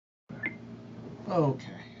Okay,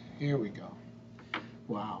 here we go.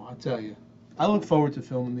 Wow, I'll tell you. I look forward to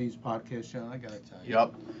filming these podcasts, John. I gotta tell you.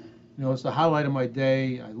 Yep. You know, it's the highlight of my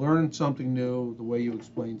day. I learned something new, the way you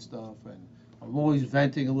explain stuff, and I'm always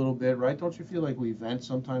venting a little bit, right? Don't you feel like we vent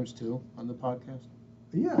sometimes too on the podcast?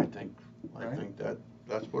 Yeah, I think Right.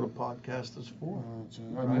 that's what a podcast is for.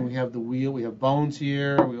 I mean, we have the wheel, we have Bones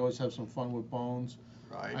here. We always have some fun with Bones.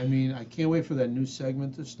 Right. I mean, I can't wait for that new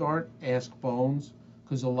segment to start, Ask Bones,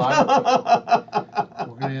 because a lot of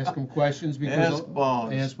we're going to ask him questions because Ask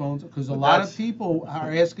Bones. Ask Bones, because a But lot that's- of people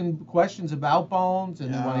are asking questions about Bones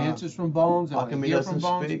and they want Yeah. answers from Bones. They How want come to he hear from doesn't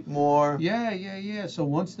Bones. speak more? Yeah. So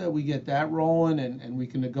once that we get that rolling and we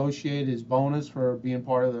can negotiate his bonus for being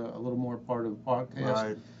part of a little more part of the podcast,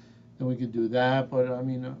 Right. then we could do that. But I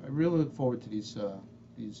mean, I really look forward to these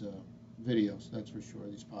videos. That's for sure.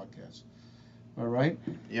 These podcasts. All right.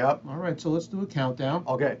 Yep. All right. So let's do a countdown.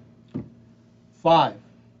 Okay. 5,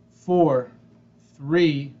 4,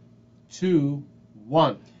 3, 2,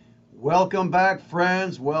 1. Welcome back,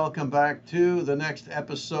 friends. Welcome back to the next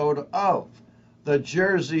episode of The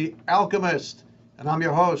Jersey Alchemist. And I'm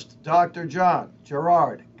your host, Dr. John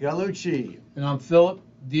Gerard Gallucci. And I'm Philip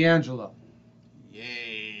D'Angelo.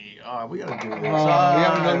 Yay. We got to do this. We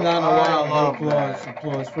haven't done that in a while. I love Applause, that.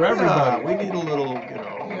 applause for everybody. Yeah, we need a little,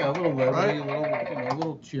 Yeah, a little levity, right? a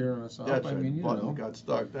little cheering us up. That's I mean, you button know. got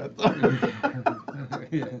stuck that time.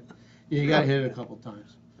 Yeah, you got to hit it a couple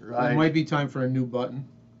times. Right. It might be time for a new button.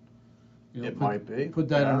 You know, It might be. Put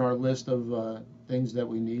that Yeah. on our list of things that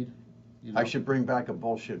we need. You know. I should bring back a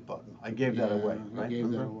bullshit button. I gave that away, You right? gave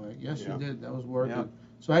that Remember? away. Yes, Yeah. you did. That was working. Yeah.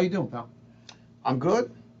 So how you doing, pal? I'm good.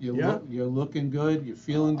 Yeah. You're looking good. You're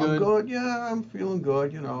feeling good. I'm good. Yeah, I'm feeling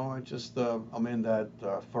good. You know, I just I'm in that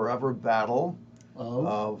forever battle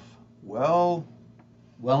of Wellness.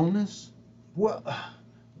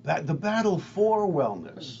 the battle for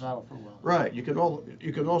wellness. Battle for wellness. Right. You could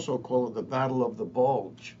also call it the battle of the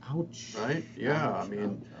bulge. Ouch. Right. Yeah. Ouch, I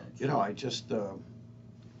mean, ouch. you know, I just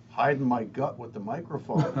hiding my gut with the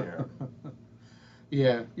microphone here.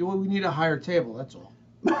 Yeah. We need a higher table. That's all.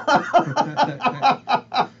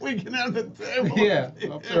 We can have the table. Yeah.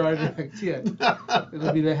 Up there, yeah.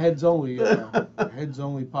 It'll be the heads only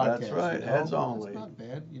podcast. That's right, you know? heads only. That's not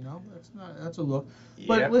bad, you know. That's a look.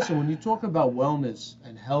 But Yep. listen, when you talk about wellness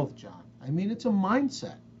and health, John, I mean it's a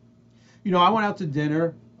mindset. You know, I went out to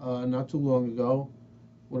dinner not too long ago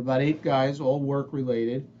with about 8 guys, all work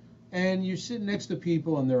related, and you sit next to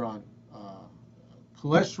people and they're on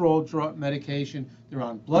cholesterol drug medication, they're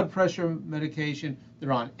on blood pressure medication,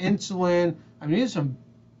 they're on insulin. I mean,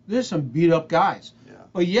 there's some beat up guys. Yeah.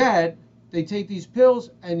 But yet they take these pills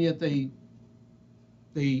and yet they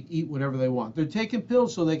eat whatever they want. They're taking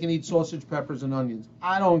pills so they can eat sausage, peppers, and onions.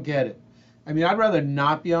 I don't get it. I mean, I'd rather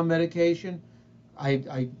not be on medication.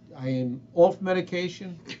 I am off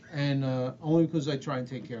medication, and only because I try and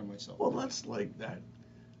take care of myself. Well, that's like that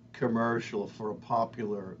commercial for a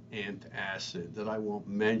popular antacid that I won't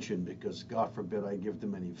mention because, God forbid, I give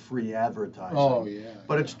them any free advertising. Oh yeah.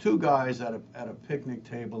 But it's 2 guys at a picnic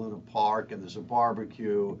table in a park, and there's a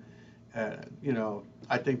barbecue. You know,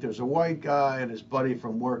 I think there's a white guy, and his buddy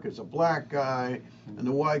from work is a black guy, and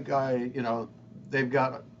the white guy, you know, they've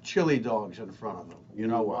got chili dogs in front of them. You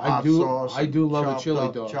know, with hot sauce. I do love a chopped chili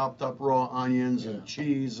up- dog. Chopped up raw onions Yeah. and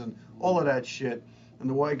cheese and all of that shit. And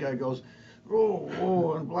the white guy goes,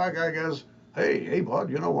 oh, and the black guy goes, hey, bud,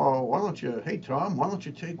 you know, why don't you, hey, Tom, why don't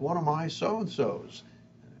you take one of my so-and-sos?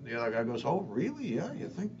 And the other guy goes, oh, really? Yeah, you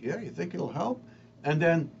think it'll help? And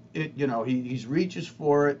then, you know, he reaches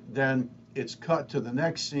for it, then it's cut to the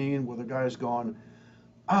next scene where the guy's going,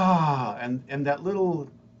 and that little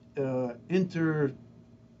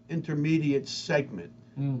intermediate segment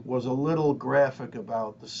was a little graphic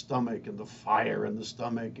about the stomach and the fire in the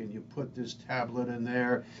stomach, and you put this tablet in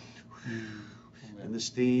there, and the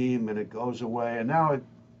steam, and it goes away. And now it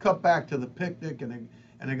cut back to the picnic, and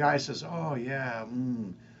the guy says, oh, yeah,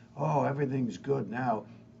 everything's good now.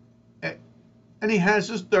 And he has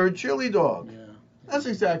his 3rd chili dog. Yeah. That's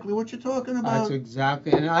exactly what you're talking about. That's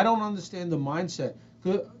exactly, and I don't understand the mindset,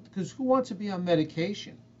 because who wants to be on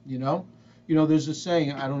medication, you know? You know, there's a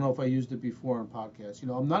saying, I don't know if I used it before on podcasts, you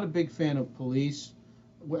know, I'm not a big fan of police,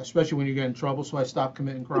 especially when you get in trouble, so I stopped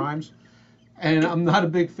committing crimes. And I'm not a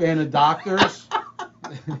big fan of doctors.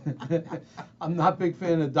 I'm not a big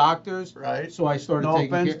fan of doctors. Right. So I started No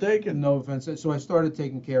taking offense taken. No offense. So I started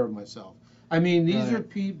taking care of myself. I mean, these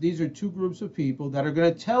are 2 groups of people that are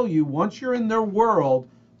going to tell you, once you're in their world,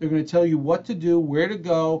 they're going to tell you what to do, where to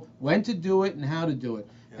go, when to do it, and how to do it.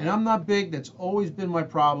 Yeah. And I'm not big. That's always been my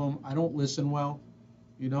problem. I don't listen well.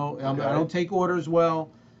 You know, Okay. I don't take orders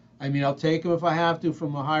well. I mean, I'll take them if I have to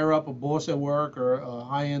from a higher up, a boss at work or a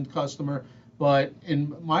high-end customer. But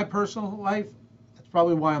in my personal life, that's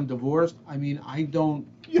probably why I'm divorced. I mean, I don't.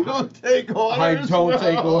 You don't take orders. I don't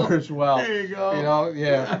take orders well. There you go. You know,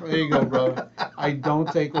 yeah, there you go, brother. I don't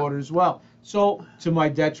take orders well. So, to my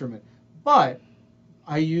detriment. But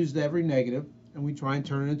I used every negative, and we try and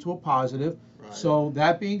turn it into a positive. Right. So,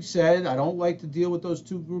 that being said, I don't like to deal with those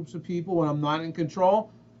two groups of people when I'm not in control.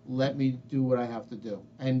 Let me do what I have to do.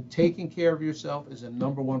 And taking care of yourself is a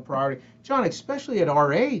 #1 priority. John, especially at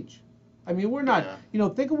our age. I mean, we're not, you know,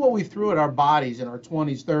 think of what we threw at our bodies in our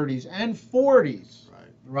 20s, 30s, and 40s.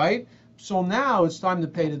 Right? So now it's time to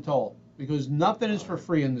pay the toll because nothing is for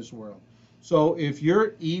free in this world. So if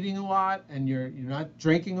you're eating a lot and you're not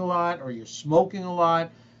drinking a lot or you're smoking a lot,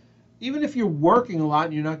 even if you're working a lot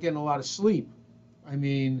and you're not getting a lot of sleep, I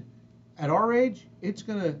mean, at our age, it's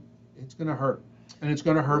gonna hurt, and it's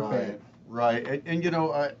gonna hurt bad. Right, and you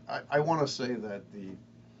know, I want to say that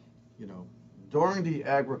during the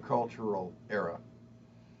agricultural era,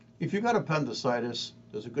 if you got appendicitis,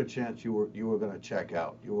 there's a good chance you were going to check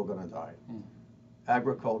out. You were going to die.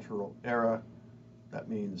 Agricultural era, that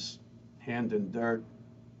means hand in dirt,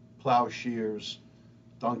 plowshares,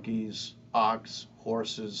 donkeys, ox,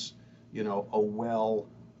 horses, a well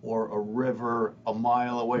or a river a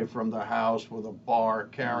mile away from the house with a bar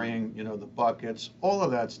carrying, the buckets, all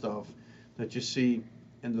of that stuff that you see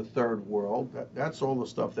in the third world. That's all the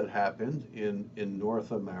stuff that happened in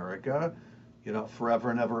North America.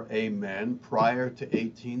 Forever and ever, amen, prior to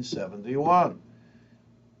 1871.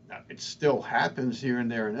 Now, it still happens here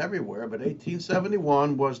and there and everywhere, but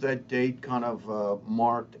 1871 was that date kind of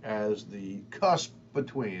marked as the cusp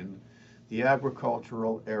between the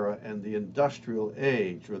agricultural era and the industrial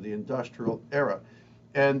age, or the industrial era.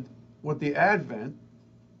 And with the advent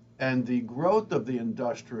and the growth of the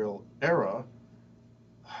industrial era,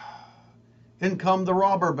 in come the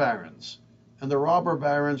robber barons. And the robber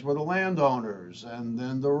barons were the landowners, and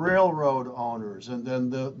then the railroad owners, and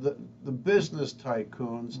then the business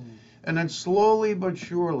tycoons. And then slowly but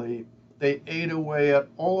surely, they ate away at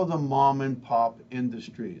all of the mom and pop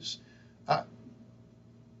industries.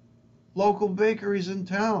 Local bakeries in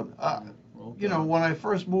town. When I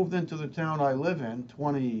first moved into the town I live in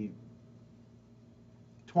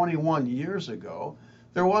 21 years ago,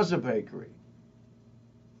 there was a bakery.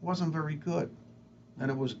 It wasn't very good.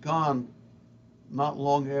 And it was gone not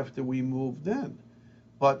long after we moved in.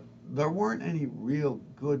 But there weren't any real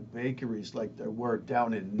good bakeries like there were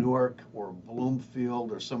down in Newark or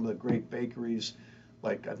Bloomfield or some of the great bakeries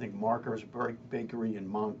like I think Marker's Bakery in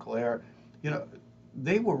Montclair.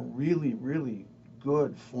 They were really, really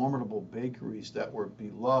good, formidable bakeries that were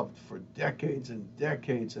beloved for decades and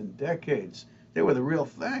decades and decades. They were the real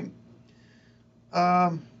thing.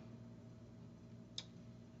 But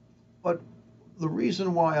the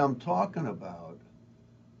reason why I'm talking about,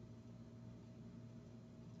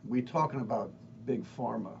 we're talking about big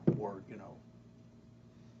pharma, or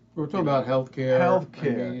we're talking about healthcare.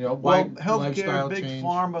 Healthcare. I mean, healthcare, big change.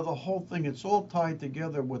 pharma, the whole thing. It's all tied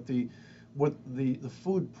together with the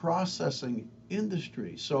food processing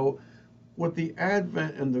industry. So, with the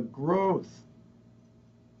advent and the growth,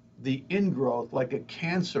 the ingrowth, like a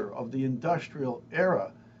cancer of the industrial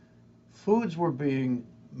era, foods were being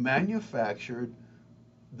manufactured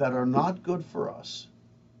that are not good for us,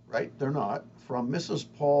 right? They're not. From Mrs.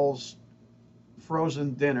 Paul's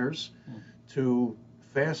frozen dinners to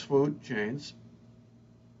fast food chains,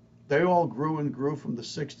 they all grew and grew from the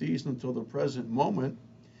 60s until the present moment,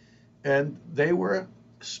 and they were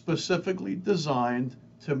specifically designed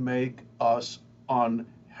to make us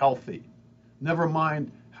unhealthy. Never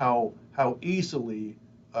mind how easily,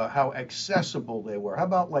 how accessible they were. How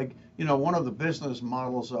about one of the business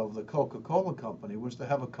models of the Coca-Cola company was to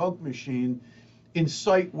have a Coke machine in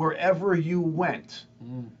sight wherever you went.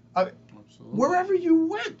 Wherever you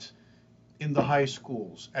went. In the high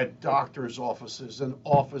schools, at doctors' offices and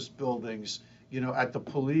office buildings, at the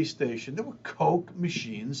police station. There were Coke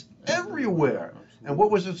machines everywhere. And what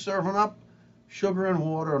was it serving up? Sugar and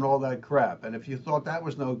water and all that crap. And if you thought that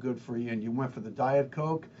was no good for you and you went for the Diet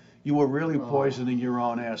Coke, you were really poisoning your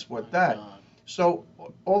own ass with that. So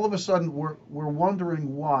all of a sudden, we're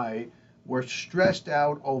wondering why we're stressed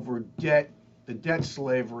out over debt, the debt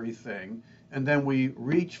slavery thing, and then we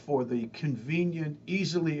reach for the convenient,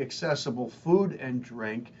 easily accessible food and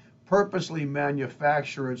drink, purposely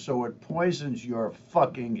manufacture it so it poisons your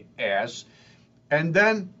fucking ass, and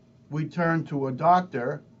then we turn to a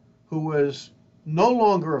doctor who is no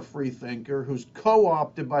longer a free thinker, who's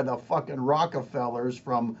co-opted by the fucking Rockefellers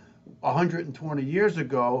from 120 years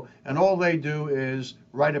ago, and all they do is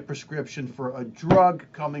write a prescription for a drug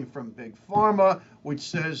coming from Big Pharma, which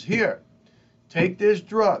says, here, take this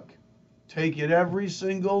drug, take it every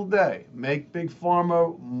single day, make Big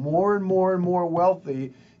Pharma more and more and more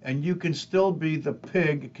wealthy, and you can still be the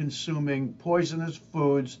pig consuming poisonous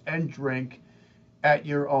foods and drink at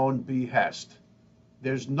your own behest.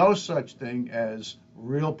 There's no such thing as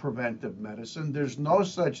real preventive medicine. There's no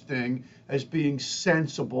such thing as being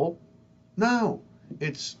sensible. No,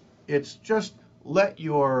 it's just let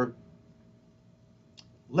your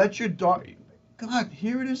dog. God,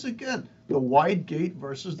 here it is again. The wide gate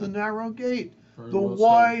versus the narrow gate. The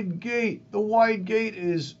wide gate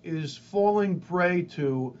is falling prey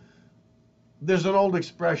to. There's an old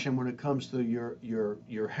expression when it comes to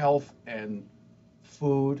your health and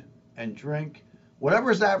food and drink. Whatever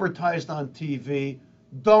is advertised on TV,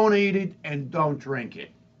 don't eat it and don't drink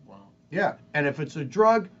it. Wow. Yeah, and if it's a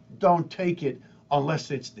drug, don't take it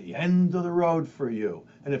unless it's the end of the road for you.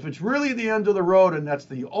 And if it's really the end of the road and that's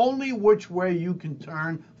the only which way you can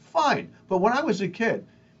turn, fine. But when I was a kid,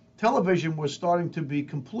 television was starting to be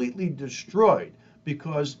completely destroyed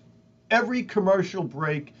because every commercial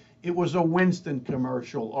break, it was a Winston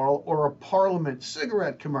commercial or a Parliament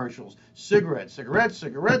cigarette commercials. Cigarette,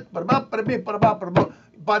 ba-da-ba.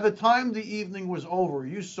 By the time the evening was over,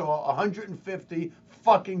 you saw 150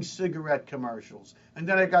 fucking cigarette commercials. And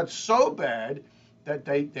then it got so bad that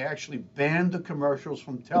they actually banned the commercials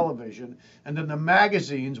from television. And then the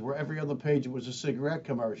magazines, where every other page was a cigarette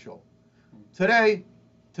commercial. Today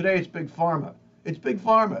it's Big Pharma. It's Big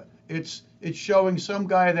Pharma. It's showing some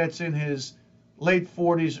guy that's in his late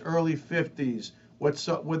 40s, early 50s,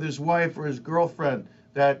 with his wife or his girlfriend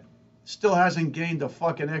that still hasn't gained a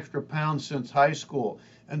fucking extra pound since high school.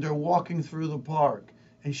 And they're walking through the park.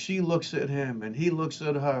 And she looks at him, and he looks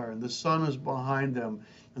at her, and the sun is behind them,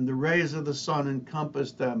 and the rays of the sun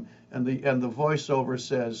encompass them, and the voiceover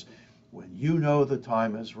says, when you know the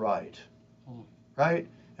time is right. Right?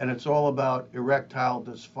 And it's all about erectile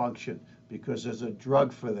dysfunction, because there's a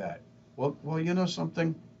drug for that. Well, you know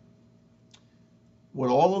something? With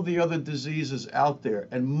all of the other diseases out there,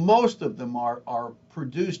 and most of them are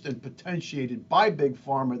produced and potentiated by Big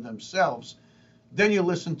Pharma themselves, then you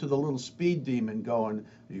listen to the little speed demon going,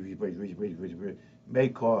 may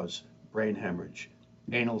cause brain hemorrhage,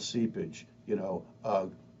 anal seepage,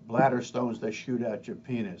 bladder stones that shoot out your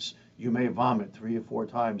penis. You may vomit 3 or 4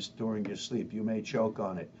 times during your sleep. You may choke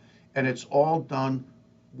on it. And it's all done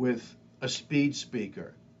with a speed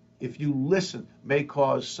speaker. If you listen, may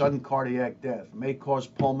cause sudden cardiac death, may cause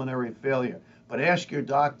pulmonary failure. But ask your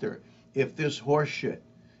doctor if this horse shit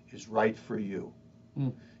is right for you.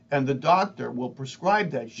 And the doctor will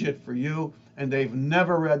prescribe that shit for you, and they've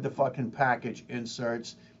never read the fucking package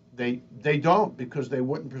inserts. They don't, because they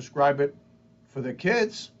wouldn't prescribe it for their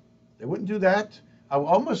kids. They wouldn't do that. I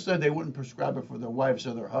almost said they wouldn't prescribe it for their wives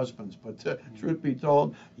or their husbands, but truth be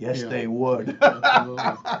told, yes, they would. Absolutely.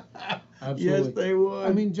 Absolutely. Yes, they would.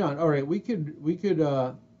 I mean, John, all right, we could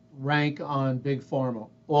rank on Big Pharma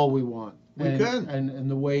all we want. We could.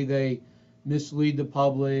 And the way they mislead the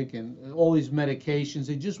public and all these medications.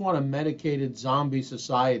 They just want a medicated zombie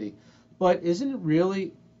society. But isn't it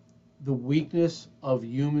really the weakness of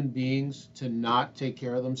human beings to not take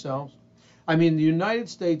care of themselves? I mean, the United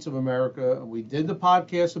States of America, we did the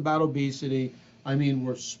podcast about obesity. I mean,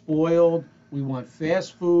 we're spoiled. We want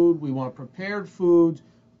fast food. We want prepared foods.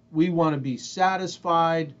 We want to be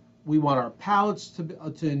satisfied. We want our palates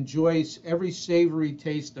to enjoy every savory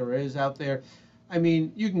taste there is out there. I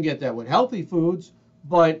mean, you can get that with healthy foods,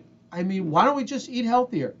 but I mean, why don't we just eat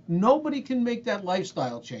healthier? Nobody can make that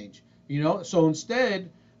lifestyle change, So instead,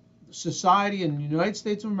 society in the United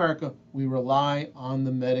States of America, we rely on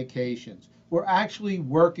the medications. We're actually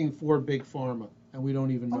working for Big Pharma, and we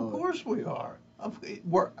don't even know it. Of course we are.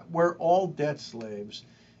 We're all debt slaves,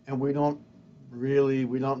 and we don't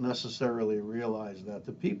necessarily realize that.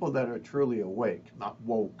 The people that are truly awake, not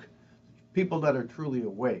woke, people that are truly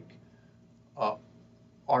awake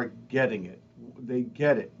are getting it. They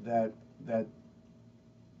get it that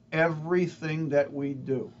everything that we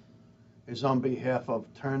do is on behalf of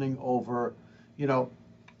turning over,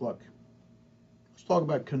 look, let's talk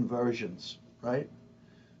about conversions, right?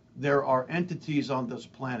 There are entities on this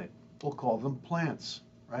planet, we'll call them plants,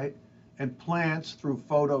 right? And plants, through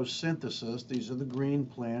photosynthesis, these are the green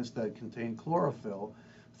plants that contain chlorophyll,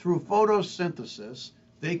 through photosynthesis,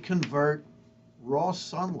 they convert raw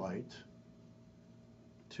sunlight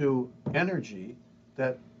to energy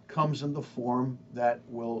that comes in the form that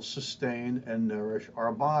will sustain and nourish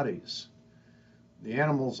our bodies. The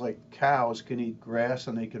animals, like cows, can eat grass,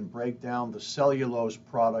 and they can break down the cellulose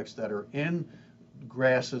products that are in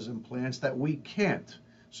grasses and plants that we can't.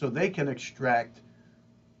 So they can extract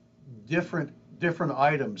different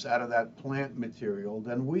items out of that plant material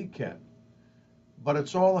than we can. But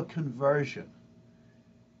it's all a conversion.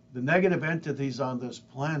 The negative entities on this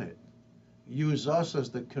planet use us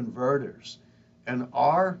as the converters, and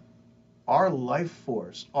our life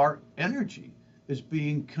force, our energy, is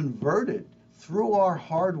being converted through our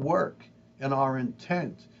hard work and our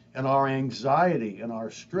intent and our anxiety and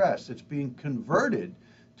our stress. It's being converted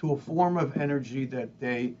to a form of energy that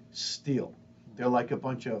they steal. They're like a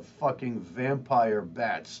bunch of fucking vampire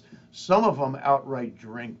bats. Some of them outright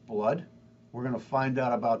drink blood. We're going to find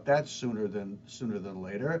out about that sooner than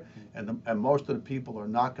later. And most of the people are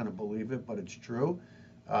not going to believe it, but it's true.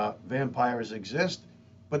 Vampires exist.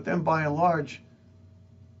 But then by and large,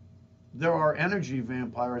 there are energy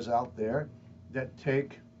vampires out there that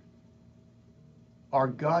take our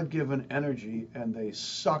God-given energy and they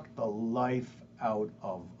suck the life out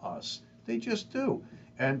of us. They just do.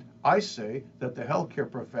 And I say that the healthcare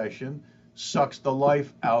profession sucks the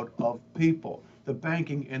life out of people. The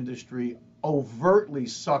banking industry overtly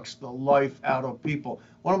sucks the life out of people.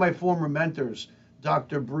 One of my former mentors,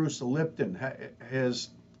 Dr. Bruce Lipton, has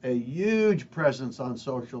a huge presence on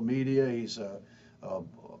social media. He's a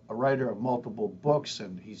writer of multiple books,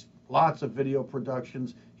 and he's lots of video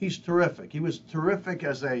productions. He's terrific. He was terrific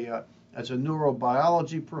as a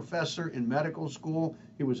neurobiology professor in medical school.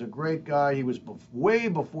 He was a great guy. He was way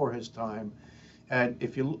before his time. And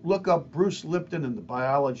if you look up Bruce Lipton and the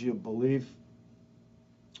biology of belief,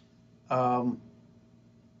 our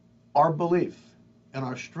belief and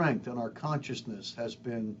our strength and our consciousness has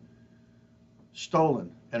been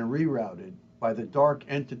stolen and rerouted by the dark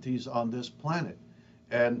entities on this planet.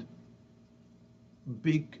 And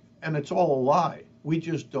it's all a lie. We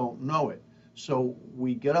just don't know it. So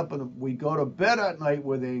we get up and we go to bed at night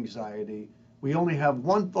with anxiety. We only have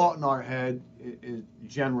one thought in our head,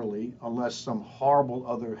 generally, unless some horrible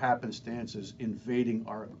other happenstance is invading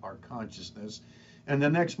our consciousness. And the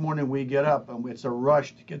next morning we get up and it's a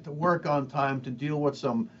rush to get to work on time, to deal with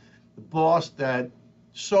some boss that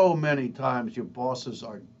so many times your bosses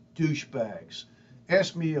are douchebags.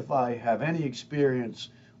 Ask me if I have any experience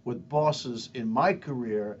with bosses in my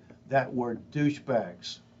career that were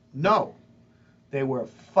douchebags. No, they were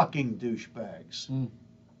fucking douchebags.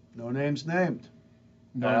 No names named.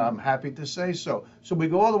 No. I'm happy to say so. So we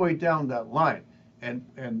go all the way down that line,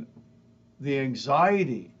 and the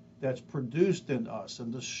anxiety that's produced in us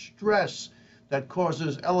and the stress that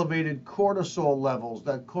causes elevated cortisol levels,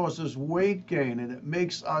 that causes weight gain, and it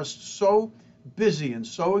makes us so busy and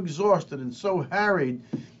so exhausted and so harried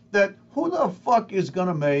that who the fuck is going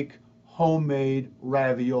to make homemade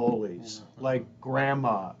raviolis like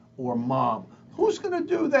grandma or mom? Who's going to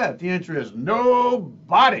do that? The answer is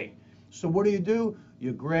nobody. So what do?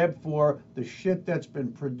 You grab for the shit that's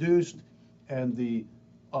been produced, and the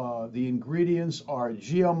ingredients are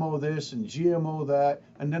GMO this and GMO that,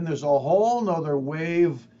 and then there's a whole nother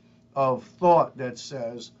wave of thought that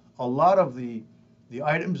says a lot of the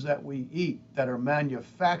items that we eat that are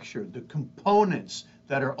manufactured, the components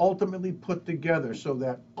that are ultimately put together so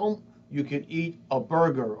that you can eat a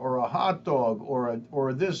burger or a hot dog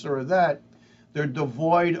or this or that, they're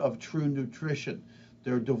devoid of true nutrition.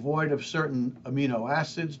 They're devoid of certain amino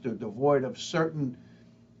acids. They're devoid of certain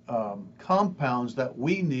compounds that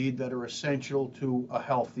we need that are essential to a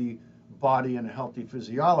healthy body and a healthy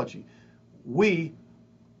physiology. We,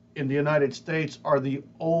 in the United States, are the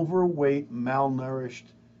overweight, malnourished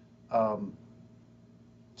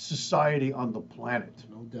society on the planet.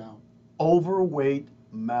 No doubt. Overweight,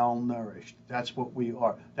 malnourished. That's what we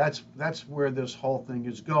are. That's where this whole thing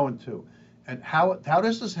is going to. And how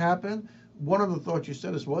does this happen? One of the thoughts you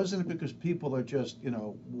said is, well, isn't it because people are just,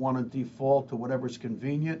 want to default to whatever's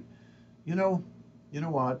convenient? You know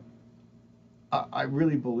what? I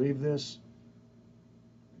really believe this.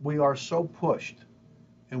 We are so pushed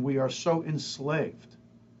and we are so enslaved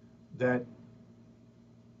that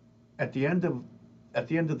at the end of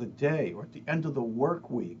the day or at the end of the work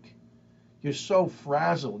week, you're so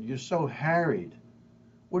frazzled, you're so harried.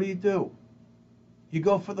 What do? You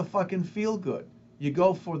go for the fucking feel good. You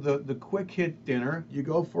go for the quick hit dinner. You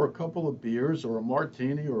go for a couple of beers or a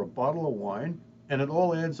martini or a bottle of wine, and it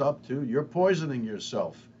all adds up to you're poisoning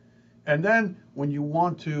yourself. And then when you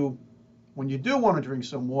do want to drink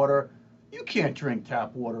some water, you can't drink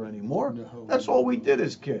tap water anymore. No. That's all we did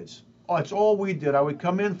as kids. Oh, it's all we did. I would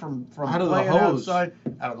come in from out of playing the hose. outside,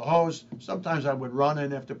 out of the hose. Sometimes I would run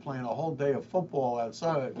in after playing a whole day of football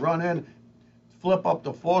outside. I'd run in, flip up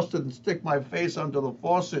the faucet and stick my face under the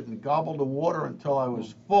faucet and gobble the water until I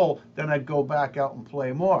was full. Then I'd go back out and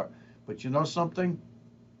play more. But you know something?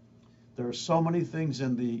 There are so many things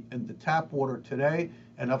in the tap water today,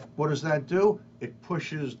 and what does that do? It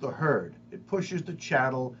pushes the herd. It pushes the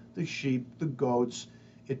cattle, the sheep, the goats.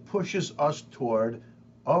 It pushes us toward,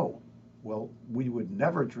 oh, well, we would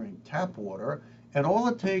never drink tap water. And all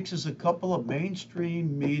it takes is a couple of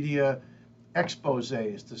mainstream media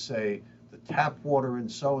exposés to say the tap water in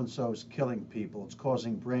so-and-so is killing people. It's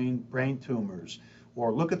causing brain tumors.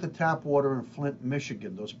 Or look at the tap water in Flint,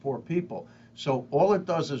 Michigan, those poor people. So all it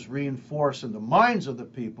does is reinforce in the minds of the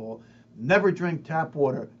people, never drink tap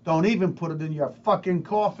water. Don't even put it in your fucking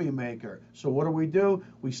coffee maker. So what do?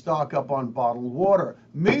 We stock up on bottled water.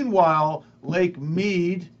 Meanwhile, Lake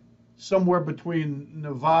Mead, somewhere between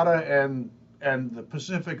Nevada and the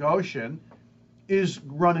Pacific Ocean, is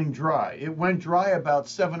running dry. It went dry about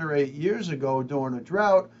 7 or 8 years ago during a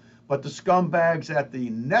drought, but the scumbags at the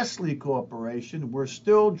Nestle Corporation were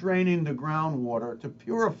still draining the groundwater to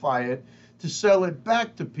purify it, to sell it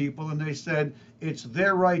back to people, and they said it's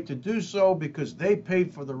their right to do so because they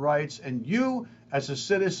paid for the rights, and you, as a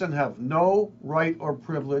citizen, have no right or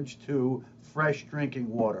privilege to fresh drinking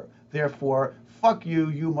water. Therefore, fuck you,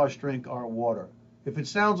 you must drink our water. If it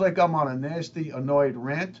sounds like I'm on a nasty, annoyed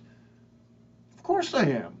rant, of course I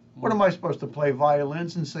am. What am I supposed to play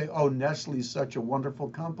violins and say, oh, Nestle's such a wonderful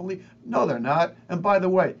company? No, they're not. And by the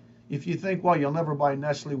way, if you think, well, you'll never buy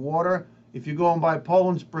Nestle water, if you go and buy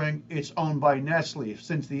Poland Spring, it's owned by Nestle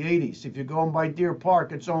since the 80s. If you go and buy Deer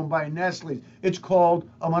Park, it's owned by Nestle. It's called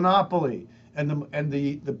a monopoly. And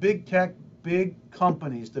the big tech, big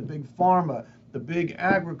companies, the big pharma, the big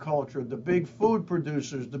agriculture, the big food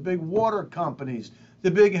producers, the big water companies,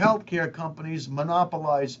 the big healthcare companies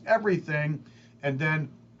monopolize everything. And then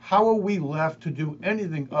how are we left to do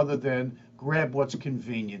anything other than grab what's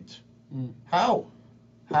convenient? How?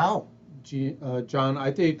 John,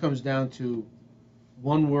 I think it comes down to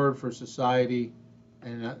one word for society,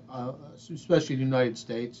 and especially the United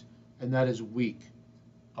States, and that is weak.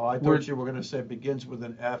 Oh, I thought you were going to say begins with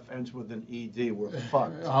an F, ends with an ED. We're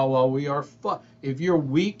fucked. Oh, well, we are fucked. If you're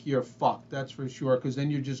weak, you're fucked. That's for sure, because then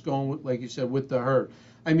you're just going, with, like you said, with the herd.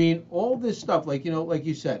 I mean, all this stuff, like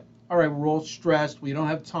you said, all right, we're all stressed. We don't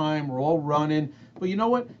have time. We're all running. But you know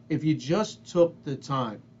what? If you just took the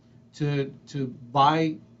time to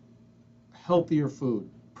buy healthier food,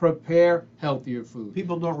 prepare healthier food.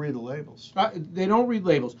 People don't read the labels. They don't read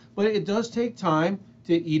labels, but it does take time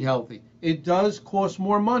to eat healthy. It does cost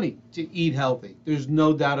more money to eat healthy. There's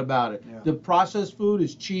no doubt about it. Yeah. The processed food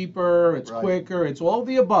is cheaper, it's quicker, it's all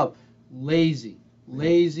the above. Lazy.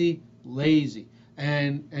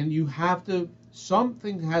 And you have to,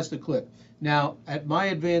 something has to click. Now, at my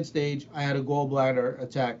advanced age, I had a gallbladder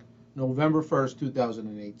attack November 1st,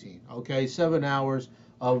 2018. Okay, 7 hours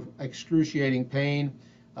of excruciating pain.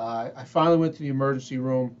 I finally went to the emergency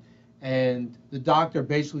room, and the doctor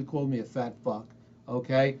basically called me a fat fuck.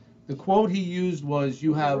 Okay, the quote he used was,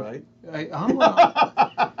 "You have." Right.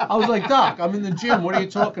 I was like, Doc, I'm in the gym. What are you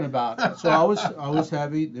talking about? So I was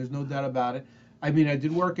heavy. There's no doubt about it. I mean, I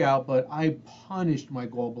did work out, but I punished my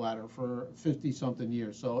gallbladder for 50-something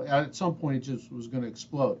years. So at some point, it just was going to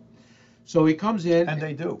explode. So he comes in. And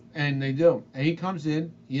they do. And they do. And he comes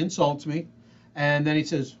in. He insults me. And then he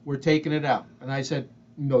says, we're taking it out. And I said,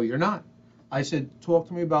 no, you're not. I said, talk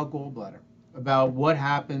to me about gallbladder, about what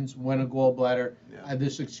happens when a gallbladder had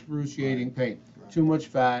this excruciating pain. Right. Too much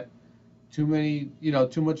fat, too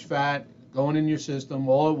much fat going in your system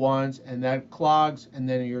all at once, and that clogs, and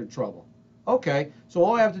then you're in trouble. Okay, so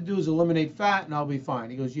all I have to do is eliminate fat, and I'll be fine.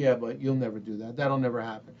 He goes, yeah, but you'll never do that. That'll never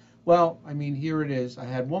happen. Well, I mean, here it is. I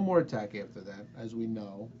had one more attack after that, as we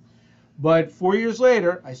know. But 4 years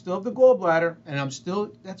later, I still have the gallbladder, and I'm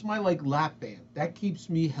still, that's my like lap band. That keeps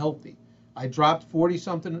me healthy. I dropped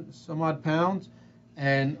some odd pounds,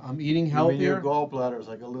 and I'm eating healthier. You mean your gallbladder is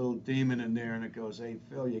like a little demon in there, and it goes, hey,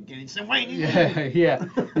 Phil, you're getting some weight. Yeah,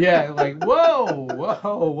 like, whoa,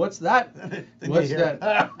 what's that? What's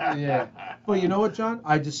that? Yeah. But you know what, John?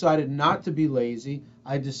 I decided not to be lazy.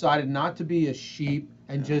 I decided not to be a sheep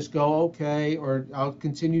and just go, okay, or I'll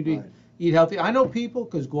continue to eat healthy. I know people,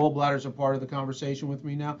 because gallbladders are part of the conversation with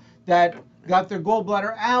me now, that got their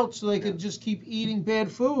gallbladder out so they could just keep eating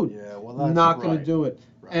bad food. Yeah, well, that's I'm not going to do it.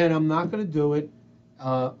 And I'm not going to do it.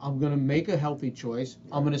 I'm going to make a healthy choice.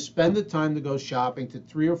 I'm going to spend the time to go shopping to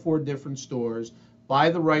 3 or 4 different stores, buy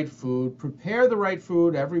the right food, prepare the right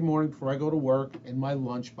food every morning before I go to work in my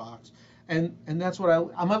lunchbox. and that's what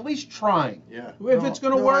I'm at least trying. Yeah. If it's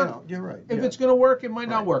going to I work, know. You're right. if yeah. it's going to work, it might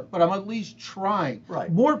not Right. work, but I'm at least trying.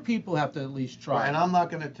 Right. More people have to at least try. Right, and I'm not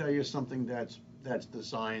going to tell you something that's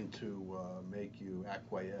designed to make you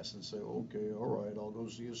acquiesce and say, okay, all right, I'll go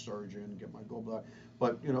see a surgeon, get my gallbladder.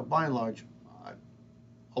 But you know, by and large,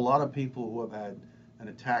 a lot of people who have had an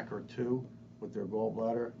attack or two with their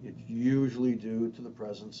gallbladder, it's usually due to the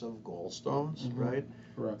presence of gallstones, right?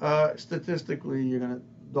 Correct. Statistically, you're going to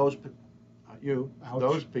those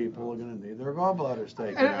people are going to need their gallbladders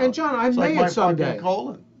taken out. And John, I It's may like my someday. fucking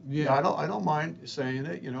colon. Yeah. I don't mind saying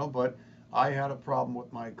it, you know, but I had a problem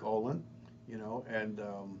with my colon, you know, and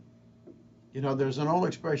you know, there's an old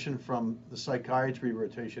expression from the psychiatry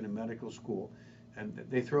rotation in medical school, and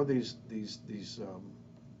they throw these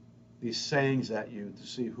sayings at you to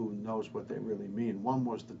see who knows what they really mean. One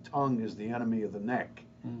was the tongue is the enemy of the neck,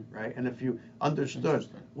 right? And if you understood,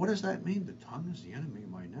 what does that mean? The tongue is the enemy of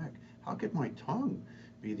my neck. How could my tongue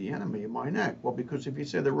be the enemy of my neck? Well, because if you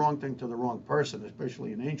say the wrong thing to the wrong person,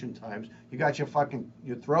 especially in ancient times, you got your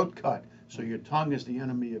throat cut. So your tongue is the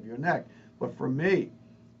enemy of your neck. But for me,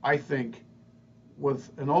 I think with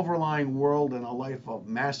an overlying world and a life of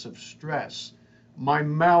massive stress, my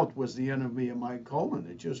mouth was the enemy of my colon.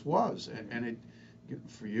 It just was. And it,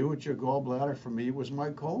 for you, it's your gallbladder. For me, it was my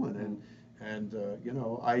colon. And you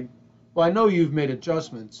know, Well, I know you've made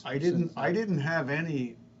adjustments. I didn't have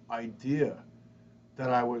any idea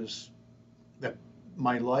that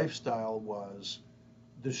my lifestyle was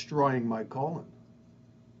destroying my colon.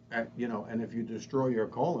 And, you know, and if you destroy your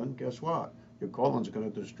colon, guess what? Your colon's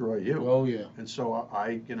going to destroy you. Oh yeah. And so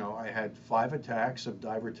I had 5 attacks of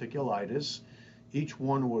diverticulitis. Each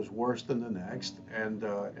one was worse than the next. And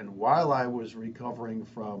while I was recovering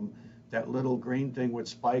from that little green thing with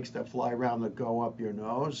spikes that fly around that go up your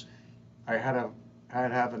nose, I had to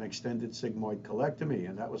have an extended sigmoid colectomy,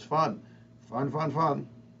 and that was fun.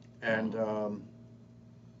 And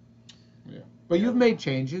yeah. But you've made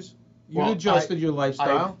changes. You've adjusted your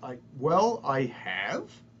lifestyle.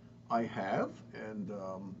 I have, and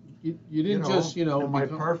you didn't just, you know. Am I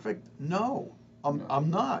perfect? No, I'm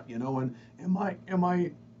not. You know, and am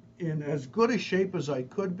I in as good a shape as I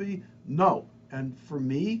could be? No. And for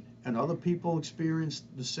me, and other people experience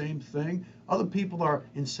the same thing. Other people are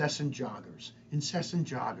incessant joggers.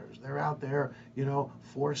 They're out there, you know,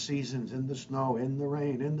 4 seasons, in the snow, in the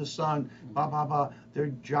rain, in the sun,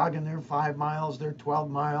 They're jogging their 5 miles, their 12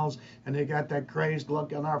 miles, and they got that crazed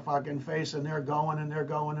look on their fucking face, and they're going, and they're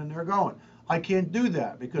going, and they're going. I can't do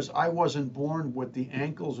that because I wasn't born with the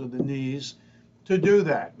ankles or the knees to do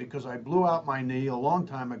that, because I blew out my knee a long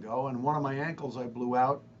time ago, and one of my ankles I blew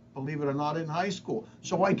out, believe it or not, in high school.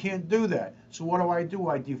 So I can't do that. So what do?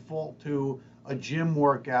 I default to a gym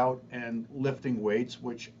workout and lifting weights,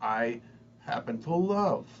 which I happen to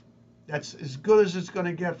love. That's as good as it's going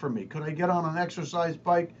to get for me. Could I get on an exercise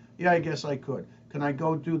bike? Yeah, I guess I could. Can I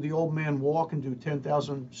go do the old man walk and do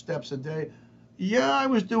 10,000 steps a day? Yeah, I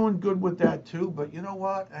was doing good with that too. But you know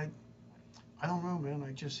what? I don't know, man.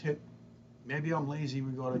 I just hit. Maybe I'm lazy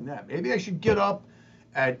regarding that. Maybe I should get up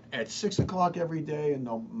at 6 o'clock every day, and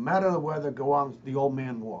no matter the weather, go on the old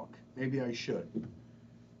man walk. Maybe I should.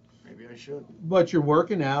 But you're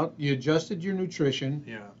working out. You adjusted your nutrition.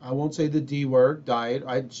 Yeah. I won't say the D word, diet.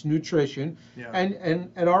 It's nutrition. Yeah.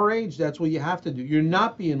 And at our age, that's what you have to do. You're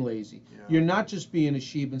not being lazy. Yeah. You're not just being a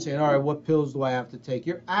sheep and saying, all right, what pills do I have to take?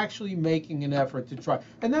 You're actually making an effort to try.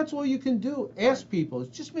 And that's all you can do. Ask people.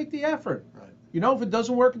 Just make the effort. Right. You know, if it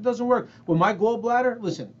doesn't work, it doesn't work. With my gallbladder,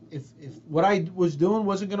 listen, if what I was doing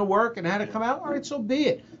wasn't going to work and had to come out, all right, so be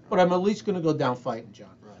it. But I'm at least going to go down fighting, John.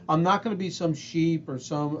 Right. I'm not going to be some sheep or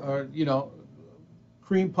some, you know,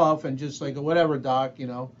 cream puff and just like, whatever, doc, you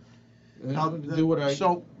know, do what I...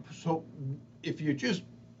 So if you just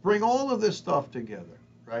bring all of this stuff together,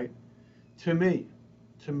 right, to me,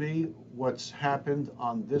 what's happened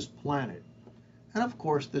on this planet, and of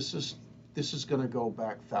course this is going to go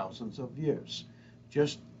back thousands of years.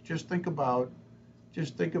 Just think about.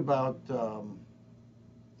 Want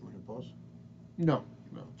to pause? No.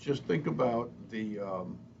 Just think about the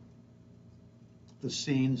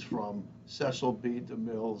scenes from Cecil B.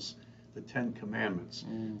 DeMille's The 10 Commandments,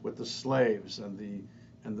 with the slaves and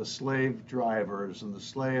the slave drivers and the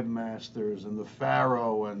slave masters and the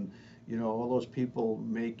Pharaoh and, you know, all those people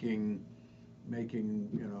making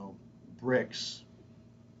you know, bricks.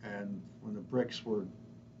 And when the bricks were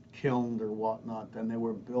kilned or whatnot, then they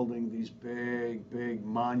were building these big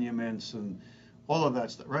monuments and all of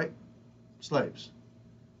that stuff, right? Slaves.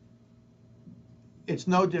 It's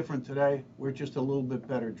no different today. We're just a little bit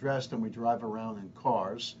better dressed and we drive around in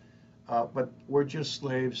cars, but we're just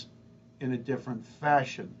slaves in a different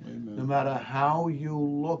fashion. Amen. No matter how you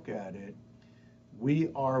look at it, we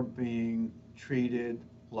are being treated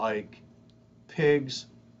like pigs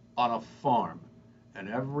on a farm. And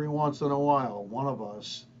every once in a while, one of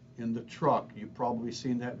us in the truck, you've probably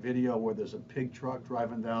seen that video where there's a pig truck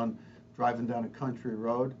driving down a country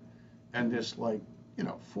road, and this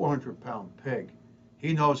 400-pound pig,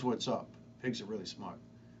 he knows what's up. Pigs are really smart.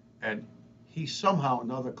 And he somehow or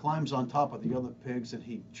another climbs on top of the other pigs, and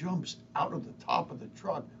he jumps out of the top of the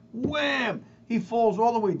truck. Wham! He falls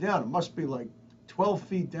all the way down. It must be like 12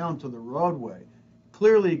 feet down to the roadway.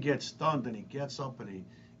 Clearly he gets stunned, and he gets up and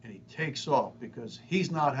he takes off because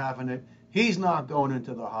he's not having it. He's not going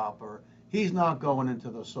into the hopper. He's not going into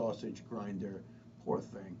the sausage grinder. Poor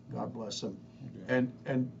thing. God bless him. Okay.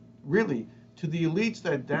 And really, to the elites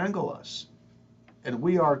that dangle us, and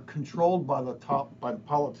we are controlled by the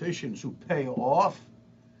politicians who pay off.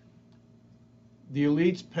 The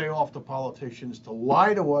elites pay off the politicians to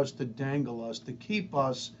lie to us, to dangle us, to keep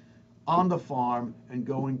us on the farm and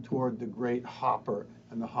going toward the great hopper.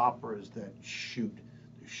 And the hopper is that chute,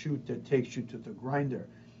 the chute that takes you to the grinder.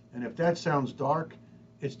 And if that sounds dark,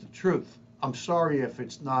 it's the truth. I'm sorry if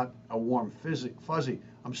it's not a warm fuzzy.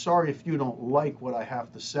 I'm sorry if you don't like what I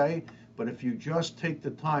have to say. But if you just take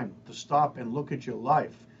the time to stop and look at your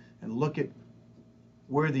life and look at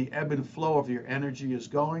where the ebb and flow of your energy is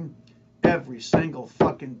going, every single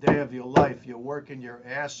fucking day of your life, you're working your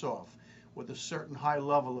ass off with a certain high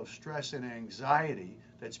level of stress and anxiety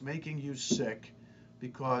that's making you sick,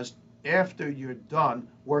 because after you're done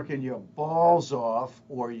working your balls off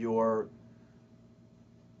or your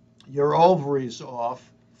ovaries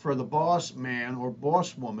off for the boss man or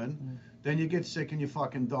boss woman, then you get sick and you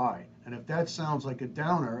fucking die. And if that sounds like a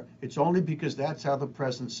downer, it's only because that's how the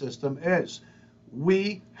present system is.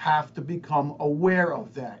 We have to become aware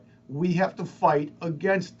of that. We have to fight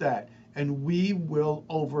against that. And we will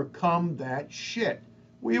overcome that shit.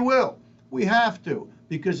 We will. We have to.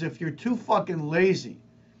 Because if you're too fucking lazy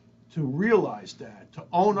to realize that, to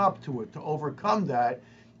own up to it, to overcome that,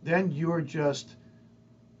 then you're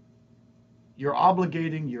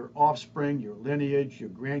obligating your offspring, your lineage, your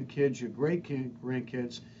grandkids, your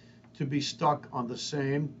great-grandkids to be stuck on the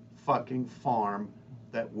same fucking farm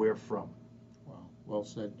that we're from. Wow, well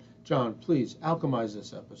said. John, please alchemize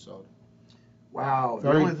this episode. Wow, the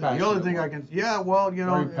only thing I can,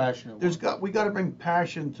 we got to bring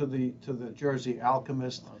passion to the Jersey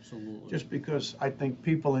Alchemist. Absolutely. Just because I think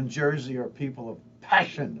people in Jersey are people of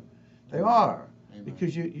passion. They are. Amen.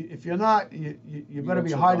 Because if you're not, you better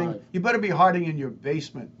be hiding. You better be hiding in your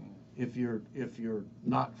basement if you're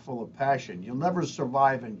not full of passion. You'll never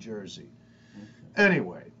survive in Jersey. Okay.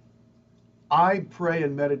 Anyway, I pray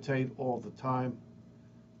and meditate all the time.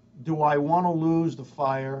 Do I want to lose the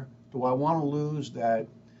fire? Do I want to lose that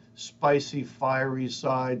spicy, fiery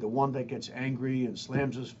side, the one that gets angry and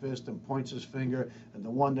slams his fist and points his finger, and the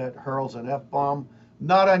one that hurls an F-bomb?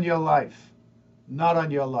 Not on your life. Not on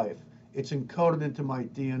your life. It's encoded into my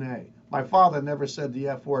DNA. My father never said the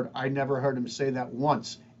F word. I never heard him say that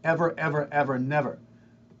once. Ever, ever, ever, never.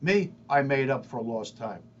 Me, I made up for lost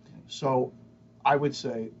time. So I would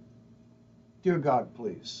say, dear God,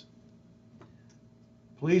 please,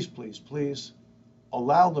 please, please, please,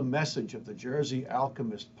 allow the message of the Jersey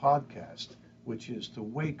Alchemist podcast, which is to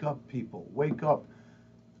wake up people, wake up.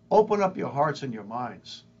 Open up your hearts and your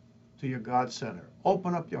minds to your God Center.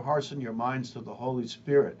 Open up your hearts and your minds to the Holy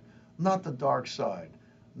Spirit. Not the dark side,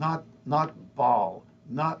 not Baal,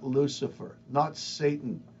 not Lucifer, not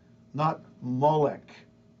Satan, not Molech,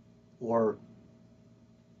 or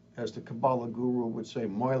as the Kabbalah guru would say,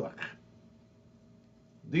 Moilech.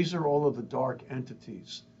 These are all of the dark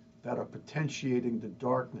entities that are potentiating the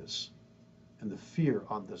darkness and the fear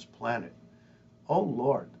on this planet. Oh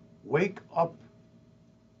Lord, wake up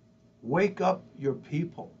your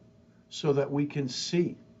people so that we can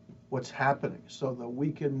see what's happening, so that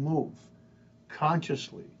we can move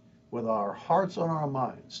consciously with our hearts and our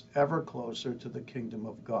minds ever closer to the kingdom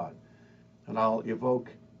of God. And I'll evoke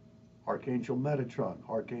Archangel Metatron.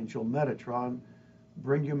 Archangel Metatron,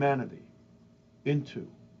 bring humanity into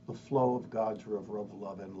the flow of God's river of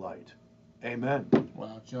love and light. Amen.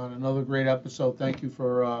 Wow, John, another great episode. Thank you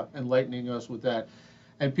for enlightening us with that.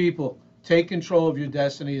 And people, take control of your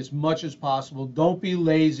destiny as much as possible. Don't be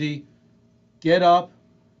lazy. Get up.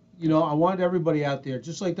 You know, I want everybody out there,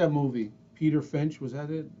 just like that movie, Peter Finch, was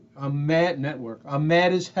that it? I'm mad, Network. I'm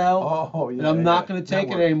mad as hell, and I'm not going to take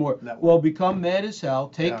it anymore. Network. Well, become mad as hell.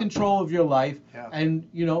 Take control of your life, and,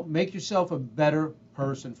 you know, make yourself a better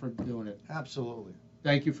person for doing it. Absolutely.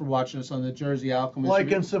 Thank you for watching us on the Jersey Alchemist.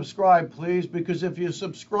 Like and subscribe, please, because if you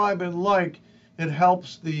subscribe and like, It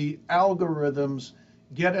helps the algorithms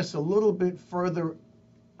get us a little bit further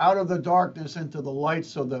out of the darkness into the light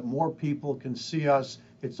so that more people can see us.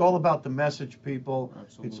 It's all about the message, people.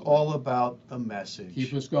 Absolutely. It's all about the message.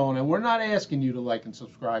 Keep us going. And we're not asking you to like and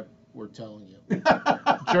subscribe. We're telling you.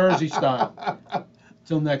 Jersey style.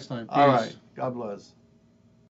 Till next time. Peace. All right. God bless.